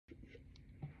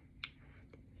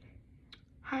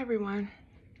Hi everyone.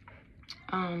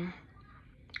 I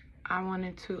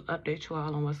wanted to update you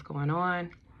all on what's going on.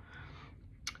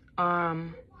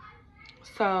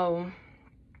 So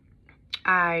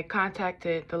I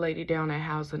contacted the lady down at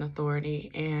Housing Authority,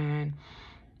 and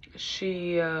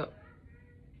she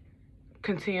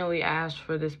continually asked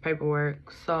for this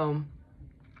paperwork. So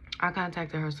I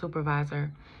contacted her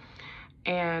supervisor,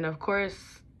 and of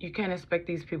course you can't expect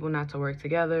these people not to work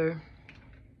together.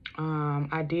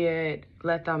 I did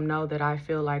let them know that I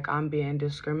feel like I'm being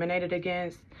discriminated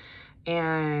against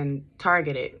and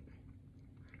targeted.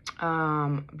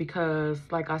 Because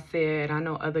like I said, I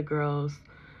know other girls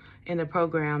in the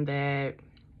program that,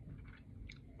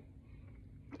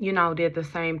 did the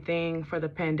same thing for the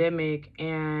pandemic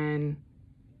and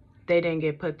they didn't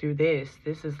get put through this.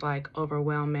 This is like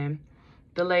overwhelming.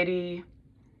 The lady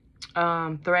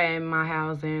threatened my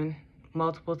housing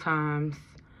multiple times.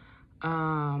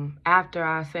 After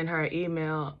I sent her an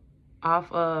email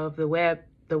off of the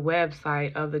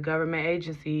website of the government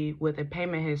agency with a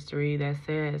payment history that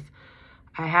says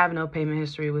I have no payment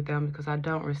history with them because I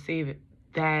don't receive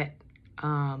that.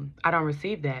 I don't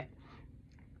receive that.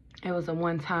 It was a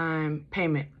one-time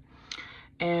payment.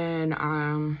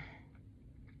 And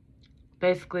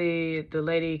basically the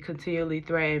lady continually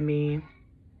threatened me,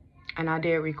 and I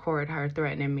did record her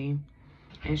threatening me.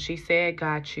 And she said,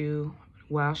 "Got you,"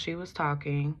 while she was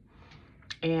talking.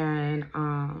 And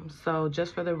so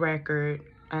just for the record,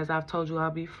 as I've told you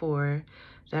all before,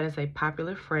 that is a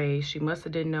popular phrase. She must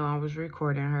have didn't know I was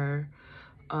recording her.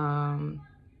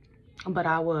 But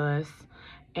I was.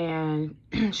 And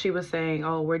she was saying,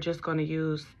 "Oh, we're just going to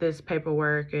use this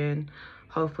paperwork and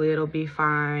hopefully it'll be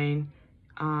fine.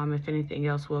 If anything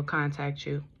else, we'll contact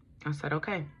you." I said,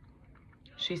 "Okay."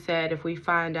 She said, "If we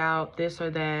find out this or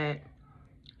that,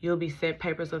 you'll be sent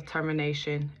papers of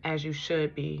termination, as you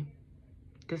should be."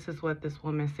 This is what this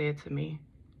woman said to me.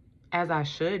 As I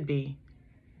should be.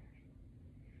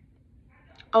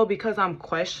 Oh, because I'm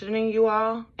questioning you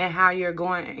all and how you're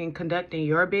going and conducting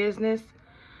your business.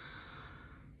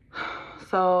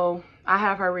 So I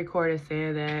have her recorded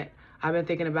saying that I've been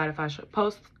thinking about if I should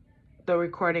post the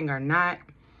recording or not.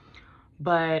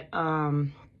 But I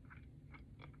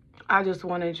just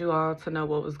wanted you all to know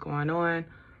what was going on.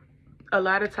 A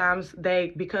lot of times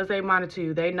because they monitor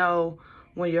you, they know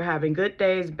when you're having good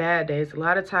days, bad days. A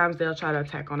lot of times they'll try to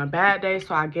attack on a bad day,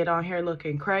 so I get on here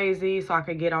looking crazy, so I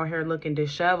could get on here looking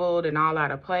disheveled and all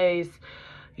out of place,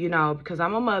 because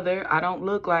I'm a mother. I don't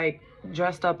look like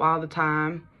dressed up all the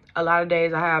time. A lot of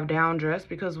days I have down dressed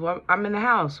because I'm in the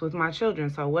house with my children,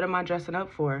 so what am I dressing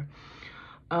up for?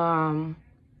 But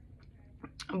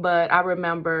I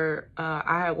remember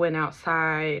I had went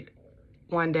outside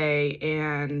one day,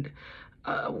 and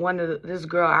this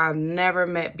girl I've never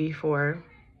met before,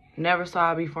 never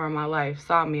saw before in my life,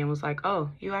 saw me and was like, "Oh,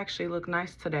 you actually look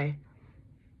nice today."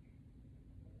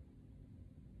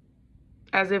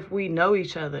 As if we know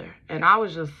each other. And I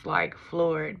was just like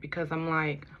floored, because I'm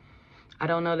like, I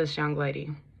don't know this young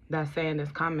lady that's saying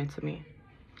this comment to me.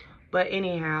 But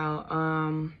anyhow,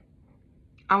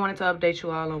 I wanted to update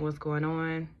you all on what's going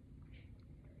on.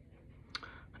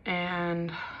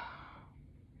 And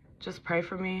just pray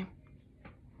for me.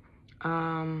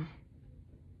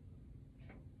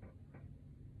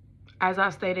 As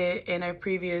I stated in a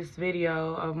previous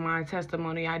video of my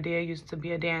testimony, I did used to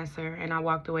be a dancer, and I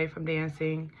walked away from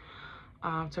dancing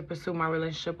to pursue my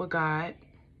relationship with God.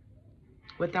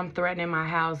 With them threatening my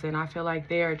housing, I feel like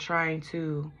they are trying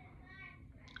to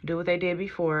do what they did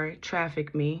before,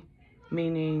 traffic me,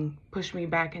 meaning push me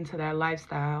back into that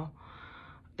lifestyle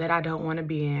that I don't want to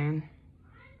be in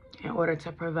order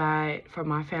to provide for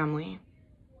my family.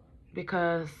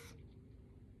 Because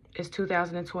it's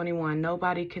 2021.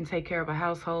 Nobody can take care of a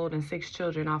household and 6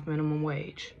 children off minimum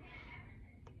wage.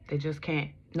 They just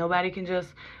can't. Nobody can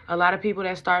just... A lot of people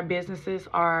that start businesses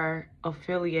are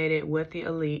affiliated with the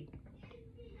elite.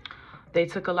 They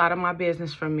took a lot of my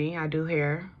business from me. I do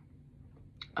hair.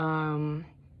 Now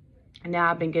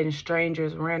I've been getting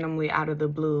strangers randomly out of the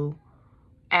blue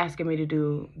asking me to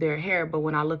do their hair, but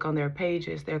when I look on their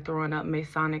pages, they're throwing up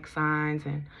Masonic signs,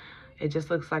 and it just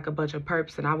looks like a bunch of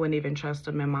perps, and I wouldn't even trust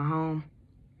them in my home.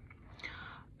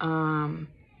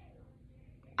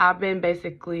 I've been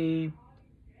basically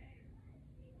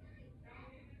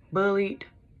bullied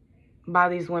by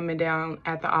these women down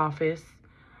at the office.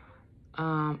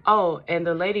 Oh, and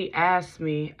the lady asked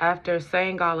me, after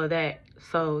saying all of that,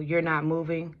 "So you're not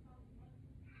moving?"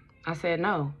 I said,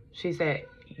 "No." She said,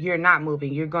 "You're not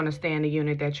moving. You're going to stay in the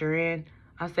unit that you're in?"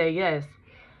 I said, "Yes."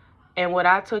 And what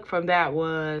I took from that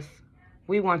was,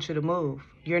 we want you to move.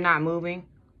 You're not moving?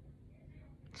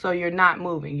 So you're not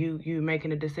moving. You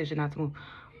making a decision not to move.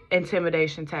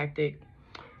 Intimidation tactic.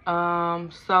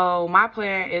 So my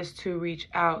plan is to reach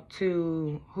out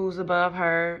to who's above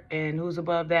her and who's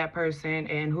above that person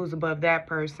and who's above that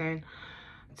person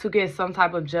to get some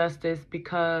type of justice,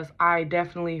 because I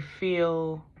definitely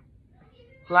feel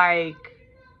like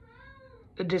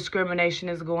the discrimination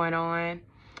is going on.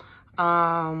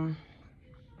 I'm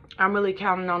really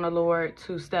counting on the Lord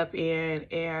to step in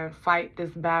and fight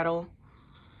this battle,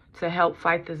 to help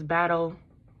fight this battle.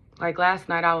 Like last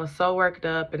night, I was so worked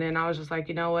up, and then I was just like,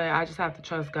 you know what? I just have to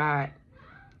trust God.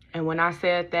 And when I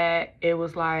said that, it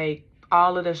was like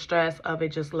all of the stress of it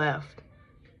just left.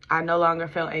 I no longer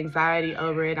felt anxiety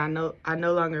over it. I no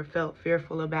longer felt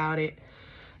fearful about it.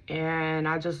 And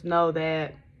I just know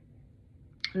that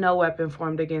no weapon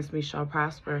formed against me shall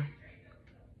prosper.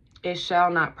 It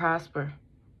shall not prosper.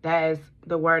 That is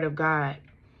the word of God.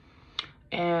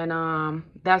 And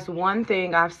that's one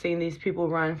thing I've seen these people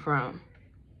run from.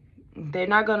 They're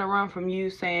not going to run from you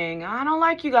saying, I don't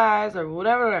like you guys or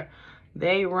whatever.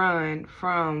 They run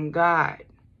from God.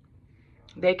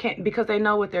 They can't, because they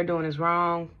know what they're doing is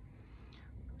wrong.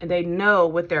 And they know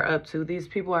what they're up to. These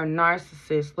people are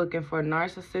narcissists looking for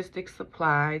narcissistic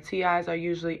supply. TIs are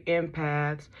usually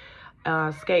empaths,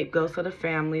 scapegoats of the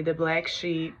family, the black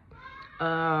sheep,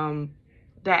 that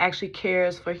actually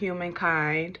cares for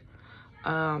humankind,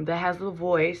 that has a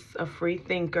voice, a free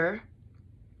thinker.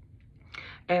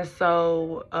 And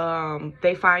so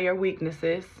they find your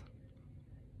weaknesses.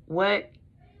 I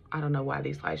don't know why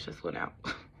these lights just went out.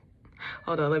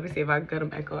 Hold on, let me see if I can get them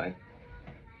back on.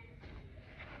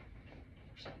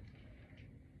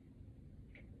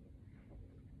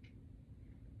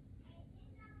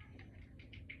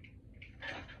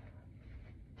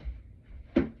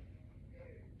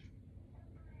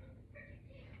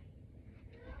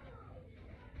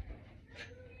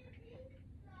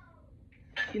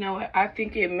 You know what? I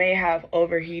think it may have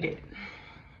overheated.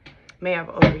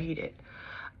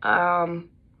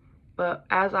 But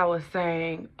as I was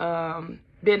saying,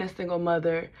 being a single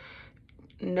mother,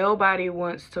 nobody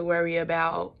wants to worry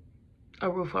about a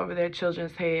roof over their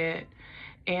children's head.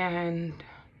 And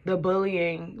the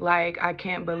bullying, like, I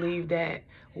can't believe that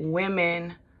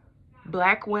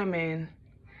black women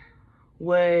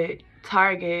would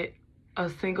target a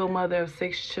single mother of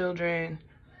 6 children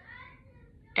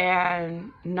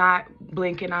and not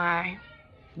blink an eye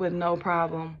with no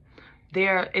problem.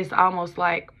 It's almost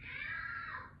like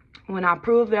when I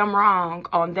prove them wrong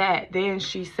on that, then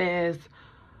she says,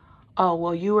 oh,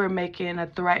 well, you were making a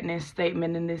threatening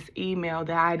statement in this email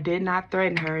that I did not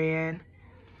threaten her in.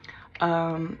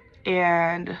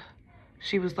 And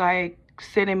she was like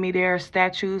sending me their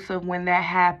statutes of when that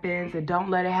happens and don't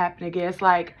let it happen again. It's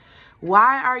like,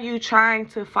 why are you trying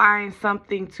to find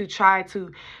something to try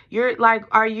to, you're like,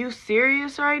 are you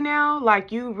serious right now?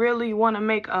 Like, you really want to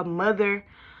make a mother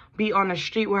be on the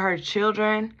street with her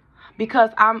children? Because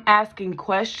I'm asking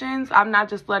questions. I'm not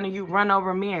just letting you run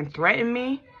over me and threaten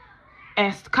me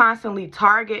and constantly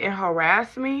target and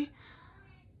harass me.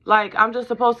 Like, I'm just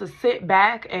supposed to sit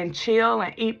back and chill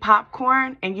and eat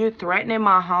popcorn and you're threatening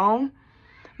my home?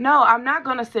 No, I'm not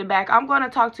going to sit back. I'm going to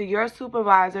talk to your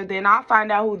supervisor. Then I'll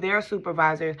find out who their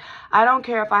supervisor is. I don't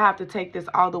care if I have to take this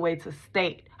all the way to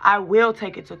state. I will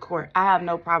take it to court. I have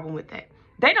no problem with that.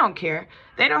 They don't care.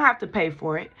 They don't have to pay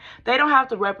for it. They don't have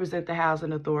to represent the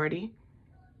housing authority.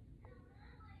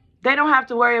 They don't have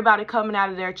to worry about it coming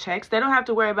out of their checks. They don't have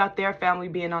to worry about their family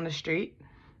being on the street.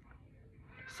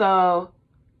 So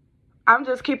I'm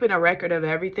just keeping a record of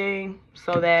everything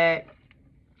so that,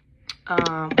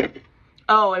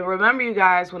 oh, and remember, you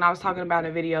guys, when I was talking about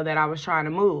a video that I was trying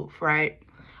to move, right?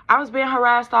 I was being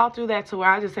harassed all through that to where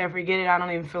I just said, forget it. I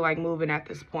don't even feel like moving at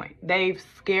this point. They've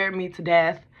scared me to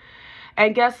death.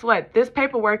 And guess what? This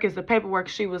paperwork is the paperwork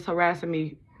she was harassing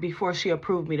me before she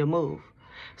approved me to move.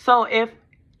 So if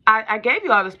I gave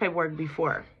you all this paperwork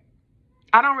before,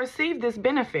 I don't receive this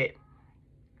benefit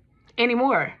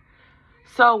anymore.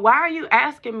 So why are you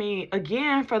asking me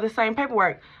again for the same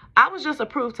paperwork? I was just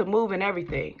approved to move and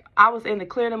everything. I was in the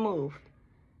clear to move.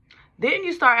 Then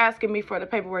you start asking me for the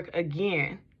paperwork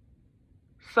again.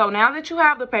 So now that you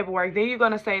have the paperwork, then you're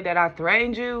going to say that I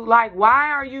threatened you? Like,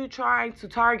 why are you trying to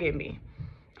target me?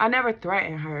 I never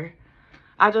threatened her.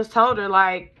 I just told her,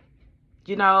 like,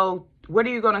 you know, what are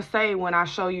you going to say when I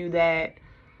show you that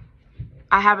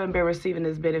I haven't been receiving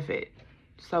this benefit?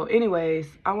 So anyways,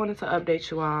 I wanted to update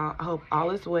you all. I hope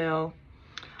all is well.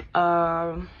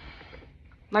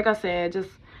 Like I said, just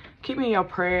keep me in your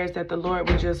prayers that the Lord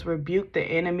would just rebuke the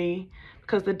enemy,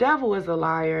 because the devil is a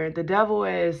liar. The devil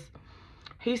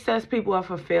he sets people up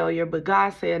for failure, but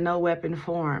God said no weapon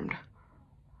formed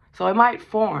So it might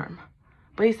form.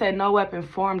 But he said, no weapon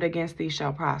formed against thee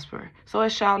shall prosper. So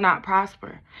it shall not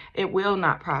prosper. It will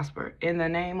not prosper. In the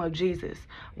name of Jesus,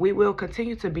 we will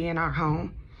continue to be in our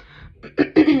home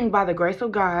by the grace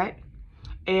of God.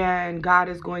 And God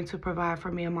is going to provide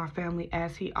for me and my family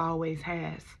as he always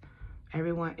has.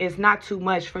 Everyone, it's not too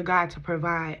much for God to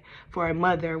provide for a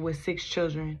mother with 6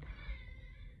 children.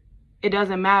 It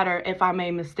doesn't matter if I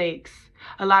made mistakes.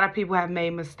 A lot of people have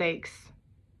made mistakes.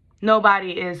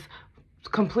 Nobody is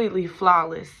completely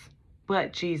flawless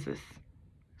but Jesus.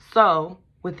 So,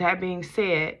 with that being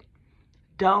said,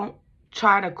 don't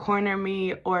try to corner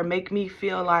me or make me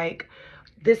feel like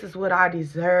this is what I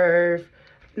deserve.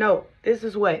 No, this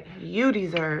is what you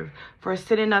deserve for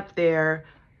sitting up there,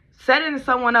 setting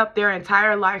someone up their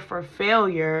entire life for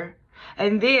failure,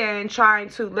 and then trying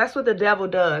to, that's what the devil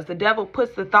does. The devil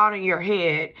puts the thought in your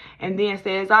head and then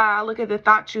says, look at the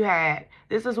thought you had.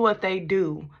 This is what they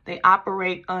do. They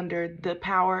operate under the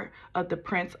power of the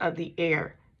prince of the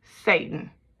air,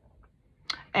 Satan.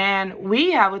 And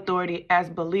we have authority as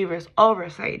believers over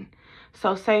Satan.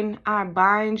 So Satan, I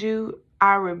bind you,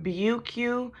 I rebuke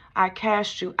you, I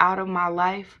cast you out of my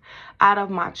life, out of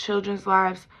my children's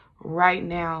lives right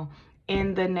now,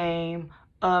 in the name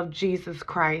of Jesus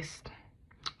Christ.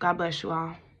 God bless you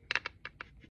all.